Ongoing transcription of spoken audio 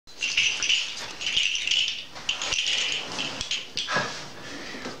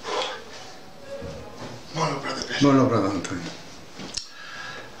No, no, Brother Antonio.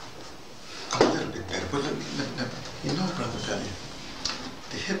 A little bit better, but you know, Brother Pelly,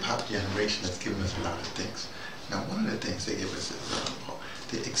 the hip-hop generation has given us a lot of things. Now, one of the things they gave us is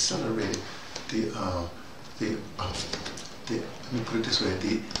they accelerated let me put it this way,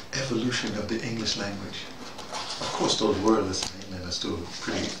 the evolution of the English language. Of course, those worldless England are still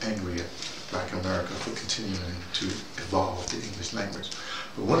pretty angry at Black America for continuing to evolve the English language.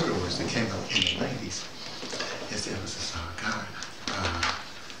 But one of the words that came out in the 90s is there was this guy,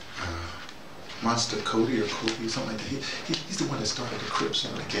 Monster Cody or Kobe or something like that. He's the one that started the Crips, the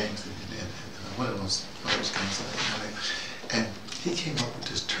gangs, and one of those gangs. And he came up with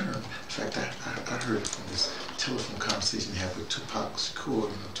this term. In fact, I heard from this telephone conversation he had with Tupac Shakur,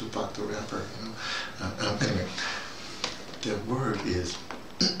 Tupac the rapper. Anyway, the word is,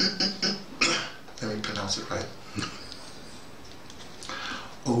 let me pronounce it right,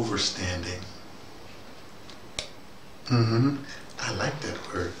 overstanding. Mm-hmm. I like that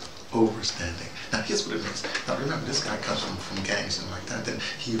word, overstanding. Now here's what it means. Now remember, this guy comes from gangs and like that. Then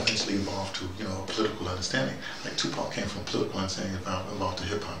he eventually evolved to, a political understanding. Like Tupac came from political understanding, evolved to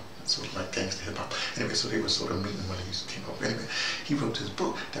hip hop, sort of like gangster hip hop. Anyway, so they were sort of meeting when he came up. Anyway, he wrote this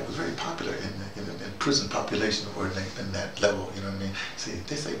book that was very popular in prison population or in that level. You know what I mean? See,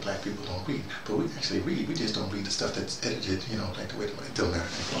 they say black people don't read, but we actually read. We just don't read the stuff that's edited. Like the way it don't matter.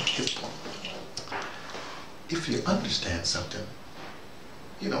 His point. If you understand something,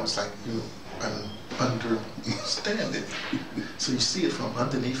 it's like you understand it. So you see it from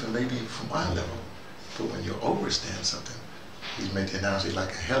underneath and maybe from eye level. But when you overstand something, you make the analogy like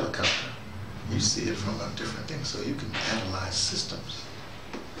a helicopter. You see it from different things, so you can analyze systems.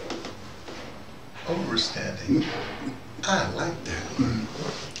 Overstanding. I like that word.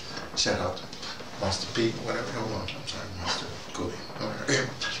 Shout out to Master P, whatever. Hold on, I'm sorry, Master Cody.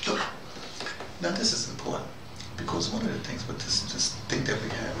 Look, now this is important. Because one of the things with this thing that we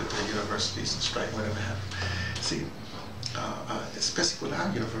have with the universities and strike, whatever happened, see, especially with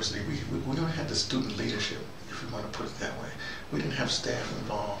our university, we only had the student leadership, if we want to put it that way. We didn't have staff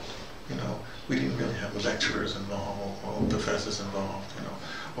involved, we didn't really have lecturers involved or professors involved,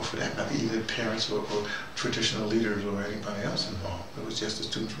 or for that matter, either parents or traditional leaders or anybody else involved. It was just the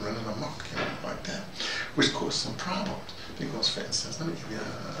students running amok, like that, which caused some problems. Because, for instance, let me give you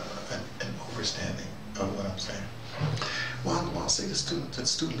an overstanding of what I'm saying. While say the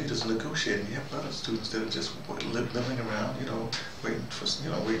student leaders are negotiating, you have a lot of students that are just living around,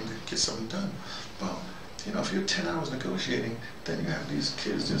 waiting to get something done. Well, if you're 10 hours negotiating, then you have these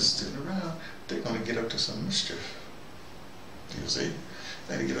kids just sitting around. They're going to get up to some mischief. You see,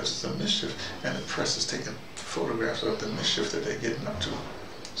 they get up to some mischief, and the press is taking photographs of the mischief that they're getting up to.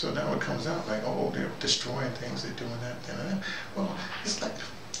 So now it comes out like, oh, they're destroying things, they're doing that, that. Well, it's like,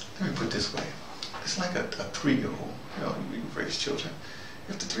 let me put it this way. It's like a 3-year-old, we raise children.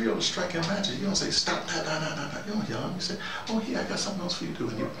 If the 3-year-old is striking matches, you don't say, stop, nah. You don't yell. You say, oh, yeah, I got something else for you to do.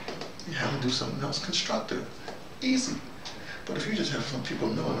 And you have them do something else constructive. Easy. But if you just have some people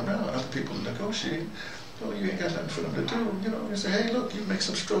milling around, other people negotiating, well, you ain't got nothing for them to do. You say, hey, look, you make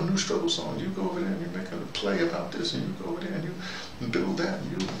some new struggle songs. You go over there and you make a play about this, and you go over there and you build that,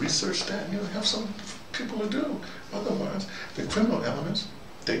 and you research that, and you have some people to do. Otherwise, the criminal elements,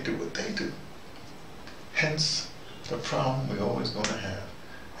 they do what they do. Hence, the problem we're always going to have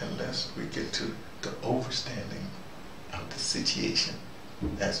unless we get to the overstanding of the situation,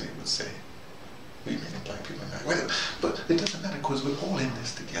 as we would say. We mean black people are not. Whatever. But it doesn't matter because we're all in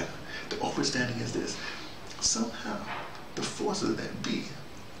this together. The overstanding is this. Somehow, the forces that be,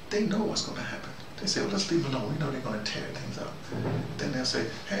 they know what's going to happen. They say, well, let's leave them alone. We know they're going to tear things up. Then they'll say,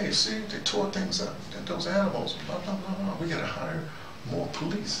 hey, see, they tore things up. Those animals, blah, blah, blah, blah. We got to hire more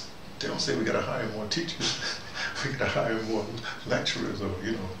police. They don't say we got to hire more teachers. We got to hire more lecturers or,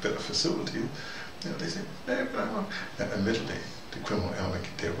 better facilities. They say, hey, blah, blah. And admittedly, the criminal element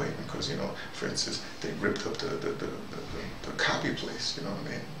get their way because, for instance, they ripped up the copy place, you know what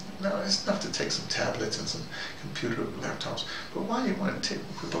I mean? Now, it's enough to take some tablets and some computer laptops, but why do you want to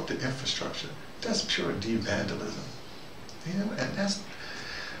rip up the infrastructure? That's pure de-vandalism. And that's,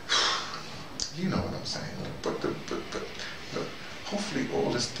 you know what I'm saying. But hopefully all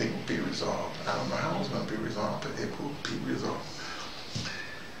this thing will be resolved. I don't know how it's going to be resolved, but it will be resolved.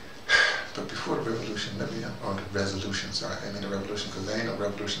 But before the revolution, or the resolution, sorry, I mean the revolution, because there ain't no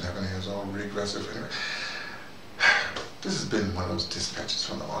revolution happening, it's all regressive anyway. This has been one of those dispatches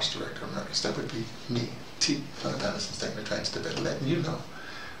from the ArtsDirector emeritus. That would be me, thePatterson, taking the traintoTibet, letting you know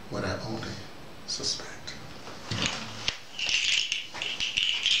what I only suspect.